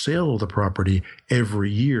potential sale of the property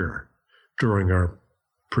every year during our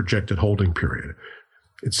projected holding period,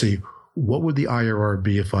 and see what would the IRR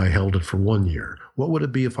be if I held it for 1 year? What would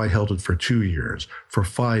it be if I held it for 2 years, for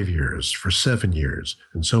 5 years, for 7 years,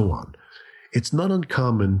 and so on? It's not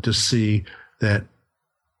uncommon to see that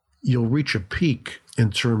you'll reach a peak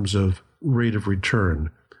in terms of rate of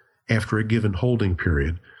return after a given holding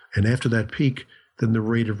period. And after that peak, then the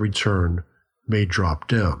rate of return may drop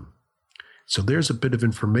down. So there's a bit of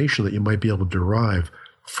information that you might be able to derive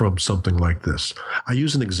from something like this. I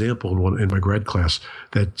use an example in my grad class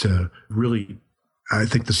that really, I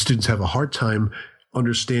think the students have a hard time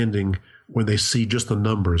understanding when they see just the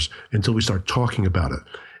numbers until we start talking about it.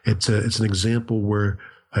 It's an example where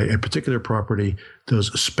a particular property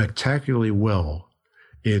does spectacularly well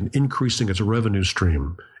in increasing its revenue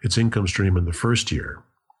stream, its income stream in the first year,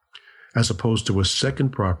 as opposed to a second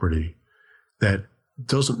property that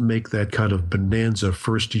doesn't make that kind of bonanza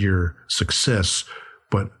first year success,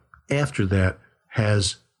 but after that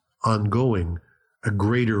has ongoing a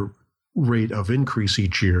greater rate of increase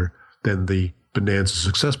each year than the bonanza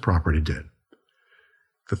success property did.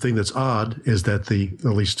 The thing that's odd is that at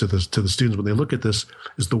least to the students when they look at this,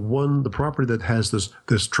 is the property that has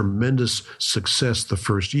this tremendous success the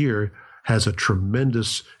first year has a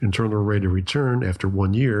tremendous internal rate of return after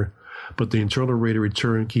 1 year, but the internal rate of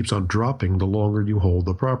return keeps on dropping the longer you hold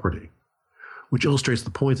the property, which illustrates the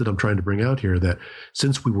point that I'm trying to bring out here, that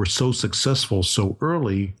since we were so successful so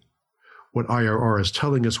early, what IRR is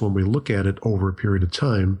telling us when we look at it over a period of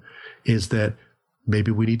time is that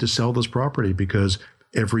maybe we need to sell this property because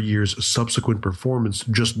every year's subsequent performance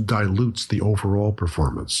just dilutes the overall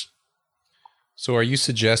performance. So are you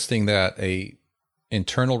suggesting that a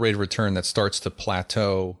internal rate of return that starts to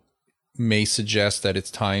plateau may suggest that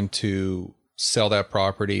it's time to sell that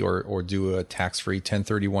property or do a tax-free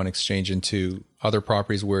 1031 exchange into other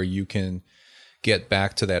properties where you can get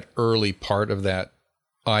back to that early part of that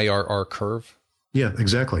IRR curve? Yeah,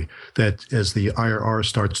 exactly. That as the IRR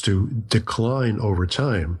starts to decline over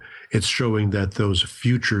time, it's showing that those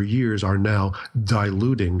future years are now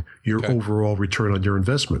diluting your overall return on your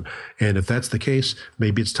investment. And if that's the case,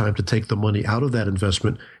 maybe it's time to take the money out of that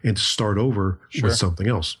investment and to start over with something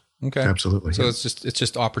else. Okay. Absolutely. So it's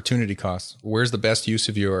just opportunity costs. Where's the best use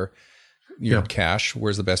of your cash?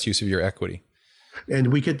 Where's the best use of your equity?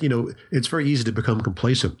 And we could, it's very easy to become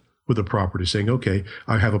complacent with a property, saying, okay,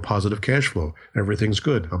 I have a positive cash flow. Everything's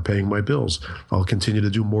good. I'm paying my bills. I'll continue to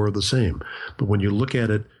do more of the same. But when you look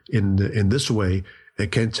at it in this way,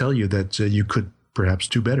 it can tell you that you could perhaps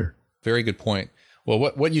do better. Very good point. Well,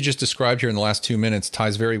 what you just described here in the last 2 minutes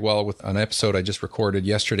ties very well with an episode I just recorded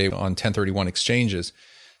yesterday on 1031 exchanges.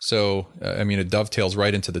 So, it dovetails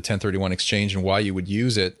right into the 1031 exchange and why you would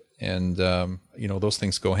use it. And, those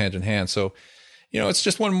things go hand in hand. So, it's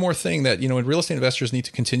just one more thing that, real estate investors need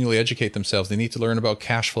to continually educate themselves. They need to learn about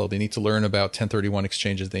cash flow. They need to learn about 1031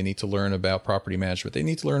 exchanges. They need to learn about property management. They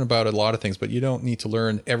need to learn about a lot of things, but you don't need to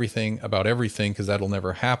learn everything about everything because that'll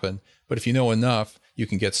never happen. But if you know enough, you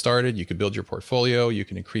can get started. You can build your portfolio. You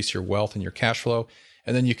can increase your wealth and your cash flow.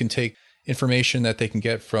 And then you can take information that they can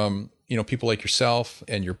get from, people like yourself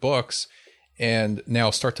and your books and now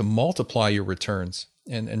start to multiply your returns.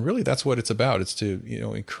 And really that's what it's about. It's to,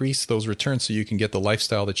 increase those returns so you can get the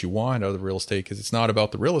lifestyle that you want out of real estate, because it's not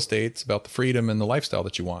about the real estate. It's about the freedom and the lifestyle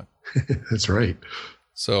that you want. That's right.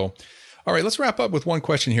 So, all right, let's wrap up with one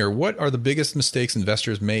question here. What are the biggest mistakes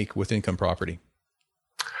investors make with income property?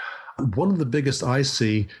 One of the biggest I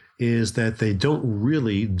see is that they don't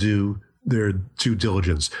really do their due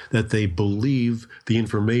diligence, that they believe the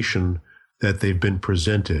information that they've been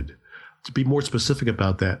presented. To be more specific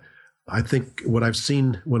about that, I think what I've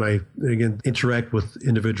seen when I, again, interact with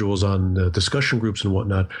individuals on discussion groups and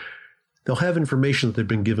whatnot, they'll have information that they've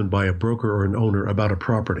been given by a broker or an owner about a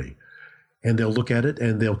property. And they'll look at it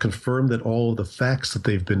and they'll confirm that all of the facts that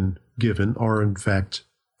they've been given are in fact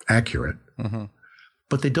accurate. Mm-hmm.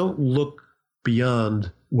 But they don't look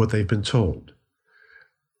beyond what they've been told.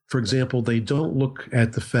 For example, they don't look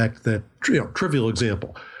at the fact that, trivial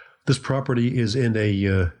example, this property is in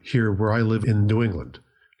here where I live in New England.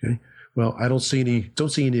 Okay. Well, I don't see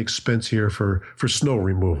any expense here for snow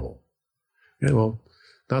removal. Yeah, well,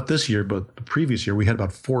 not this year, but the previous year, we had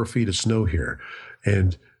about 4 feet of snow here.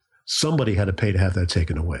 And somebody had to pay to have that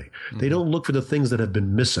taken away. Mm-hmm. They don't look for the things that have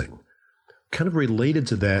been missing. Kind of related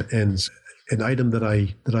to that, and an item that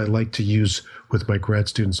I like to use with my grad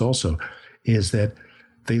students also, is that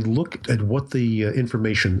they look at what the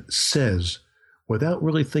information says without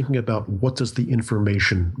really thinking about what does the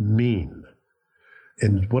information mean.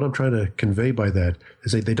 And what I'm trying to convey by that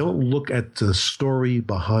is that they don't look at the story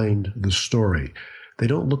behind the story. They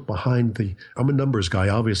don't look behind I'm a numbers guy,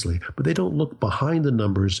 obviously, but they don't look behind the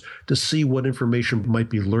numbers to see what information might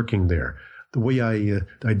be lurking there. The way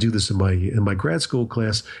I do this in my grad school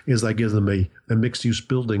class is I give them a mixed-use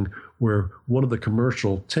building where one of the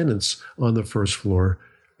commercial tenants on the first floor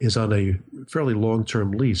is on a fairly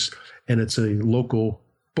long-term lease, and it's a local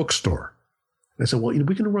bookstore. I said, well,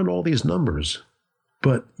 we can run all these numbers,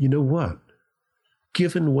 but you know what?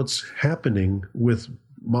 Given what's happening with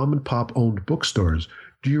mom and pop owned bookstores,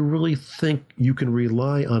 do you really think you can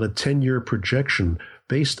rely on a 10-year projection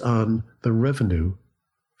based on the revenue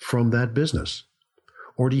from that business?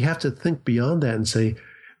 Or do you have to think beyond that and say,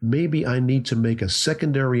 maybe I need to make a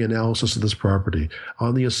secondary analysis of this property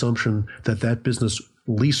on the assumption that that business,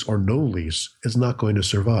 lease or no lease, is not going to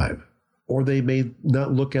survive? Or they may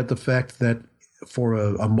not look at the fact that for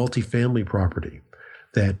a multifamily property,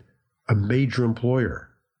 that a major employer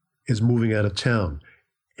is moving out of town.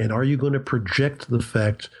 And are you going to project the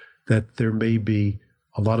fact that there may be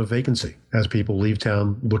a lot of vacancy as people leave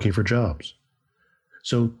town looking for jobs?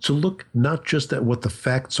 So to look not just at what the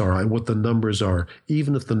facts are and what the numbers are,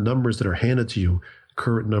 even if the numbers that are handed to you,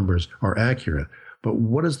 current numbers, are accurate, but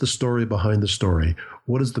what is the story behind the story?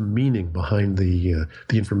 What is the meaning behind the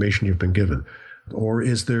information you've been given? Or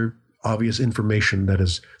is there obvious information that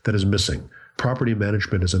is missing? Property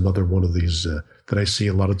management is another one of these that I see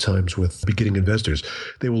a lot of times with beginning investors.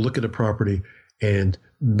 They will look at a property and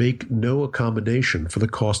make no accommodation for the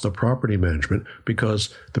cost of property management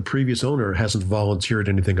because the previous owner hasn't volunteered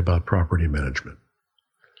anything about property management.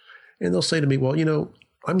 And they'll say to me, well,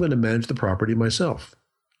 I'm going to manage the property myself.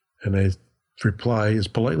 And I reply as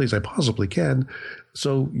politely as I possibly can,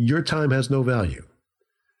 so your time has no value.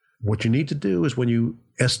 What you need to do is when you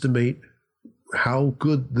estimate how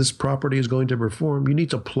good this property is going to perform, you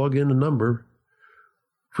need to plug in a number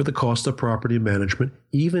for the cost of property management,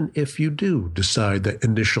 even if you do decide that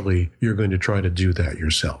initially you're going to try to do that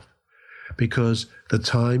yourself, because the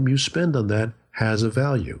time you spend on that has a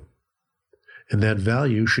value. And that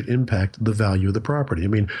value should impact the value of the property. I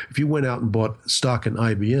mean, if you went out and bought stock in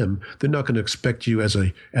IBM, they're not going to expect you as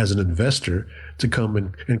an investor to come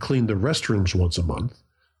and clean the restrooms once a month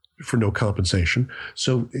for no compensation.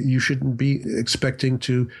 So you shouldn't be expecting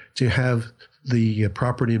to have the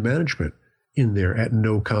property management in there at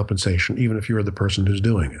no compensation, even if you're the person who's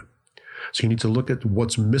doing it. So you need to look at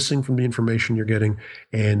what's missing from the information you're getting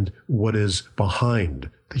and what is behind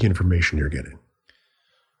the information you're getting.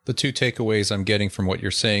 The two takeaways I'm getting from what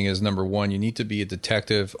you're saying is, number one, you need to be a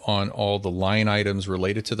detective on all the line items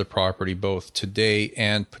related to the property, both today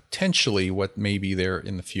and potentially what may be there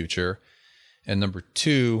in the future. And number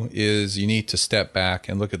two is you need to step back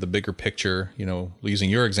and look at the bigger picture. Using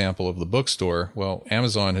your example of the bookstore, well,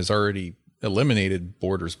 Amazon has already eliminated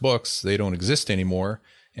Borders books. They don't exist anymore.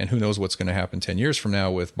 And who knows what's going to happen 10 years from now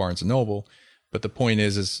with Barnes & Noble. But the point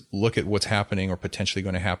is look at what's happening or potentially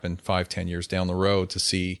going to happen 5-10 years down the road to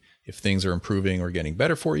see if things are improving or getting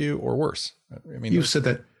better for you or worse. I mean, you said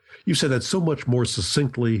that so much more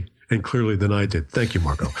succinctly and clearly than I did. Thank you,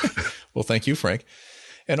 Marco. Well, thank you, Frank.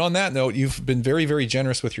 And on that note, you've been very, very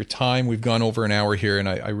generous with your time. We've gone over an hour here, and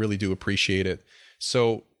I really do appreciate it.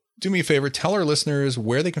 So do me a favor, tell our listeners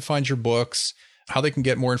where they can find your books, how they can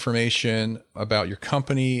get more information about your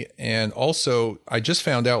company. And also, I just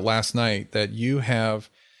found out last night that you have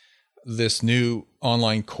this new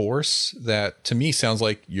online course that to me sounds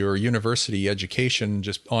like your university education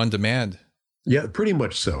just on demand. Yeah, pretty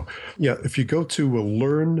much so. Yeah, if you go to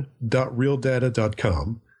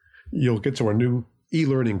learn.realdata.com, you'll get to our new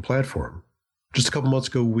e-learning platform. Just a couple months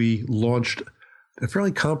ago, we launched a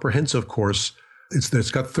fairly comprehensive course.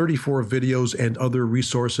 It's got 34 videos and other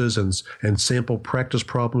resources and sample practice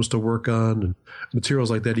problems to work on and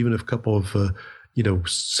materials like that, even a couple of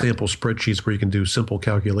sample spreadsheets where you can do simple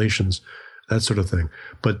calculations, that sort of thing.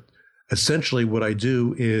 But essentially what I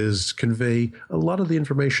do is convey a lot of the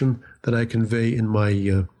information that I convey in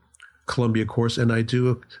my Columbia course, and I do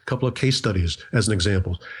a couple of case studies as an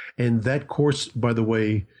example. And that course, by the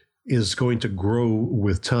way, is going to grow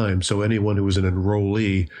with time. So anyone who is an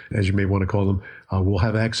enrollee, as you may want to call them, will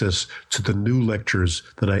have access to the new lectures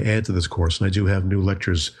that I add to this course. And I do have new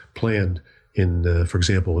lectures planned for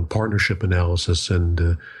example, in partnership analysis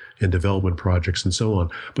and development projects and so on.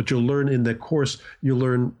 But you'll learn in that course,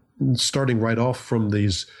 starting right off from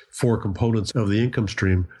these 4 components of the income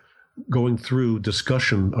stream, going through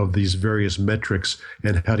discussion of these various metrics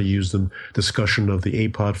and how to use them, discussion of the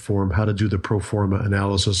APOD form, how to do the pro forma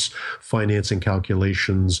analysis, financing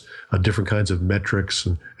calculations, different kinds of metrics,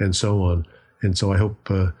 and so on. And so I hope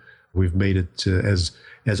we've made it as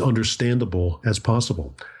understandable as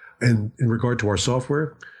possible. And in regard to our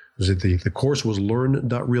software, the course was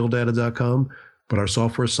learn.realdata.com, but our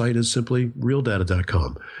software site is simply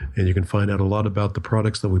realdata.com. And you can find out a lot about the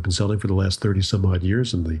products that we've been selling for the last 30 some odd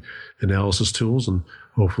years and the analysis tools. And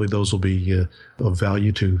hopefully those will be of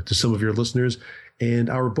value to some of your listeners. And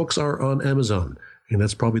our books are on Amazon. And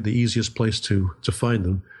that's probably the easiest place to find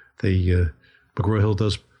them. McGraw-Hill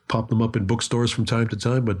does pop them up in bookstores from time to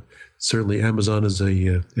time, but certainly Amazon is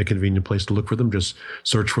a convenient place to look for them. Just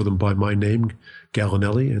search for them by my name,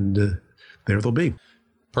 Gallinelli, and there they'll be.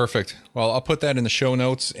 Perfect. Well, I'll put that in the show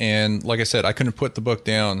notes. And like I said, I couldn't put the book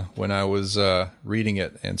down when I was reading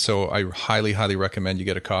it. And so I highly, highly recommend you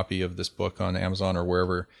get a copy of this book on Amazon or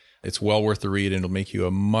wherever. It's well worth the read, and it'll make you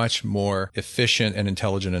a much more efficient and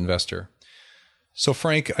intelligent investor. So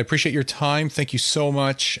Frank, I appreciate your time. Thank you so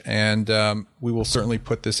much. And we will certainly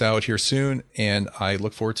put this out here soon. And I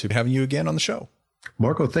look forward to having you again on the show.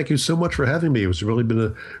 Marco, thank you so much for having me. It's really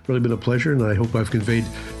been a pleasure, and I hope I've conveyed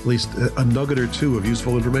at least a nugget or two of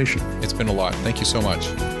useful information. It's been a lot. Thank you so much.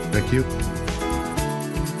 Thank you.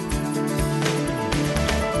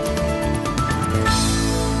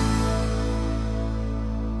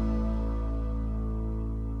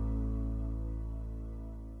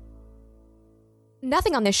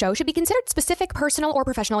 Nothing on this show should be considered specific personal or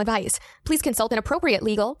professional advice. Please consult an appropriate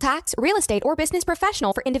legal, tax, real estate, or business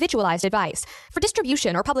professional for individualized advice. For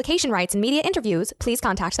distribution or publication rights and media interviews, please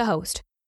contact the host.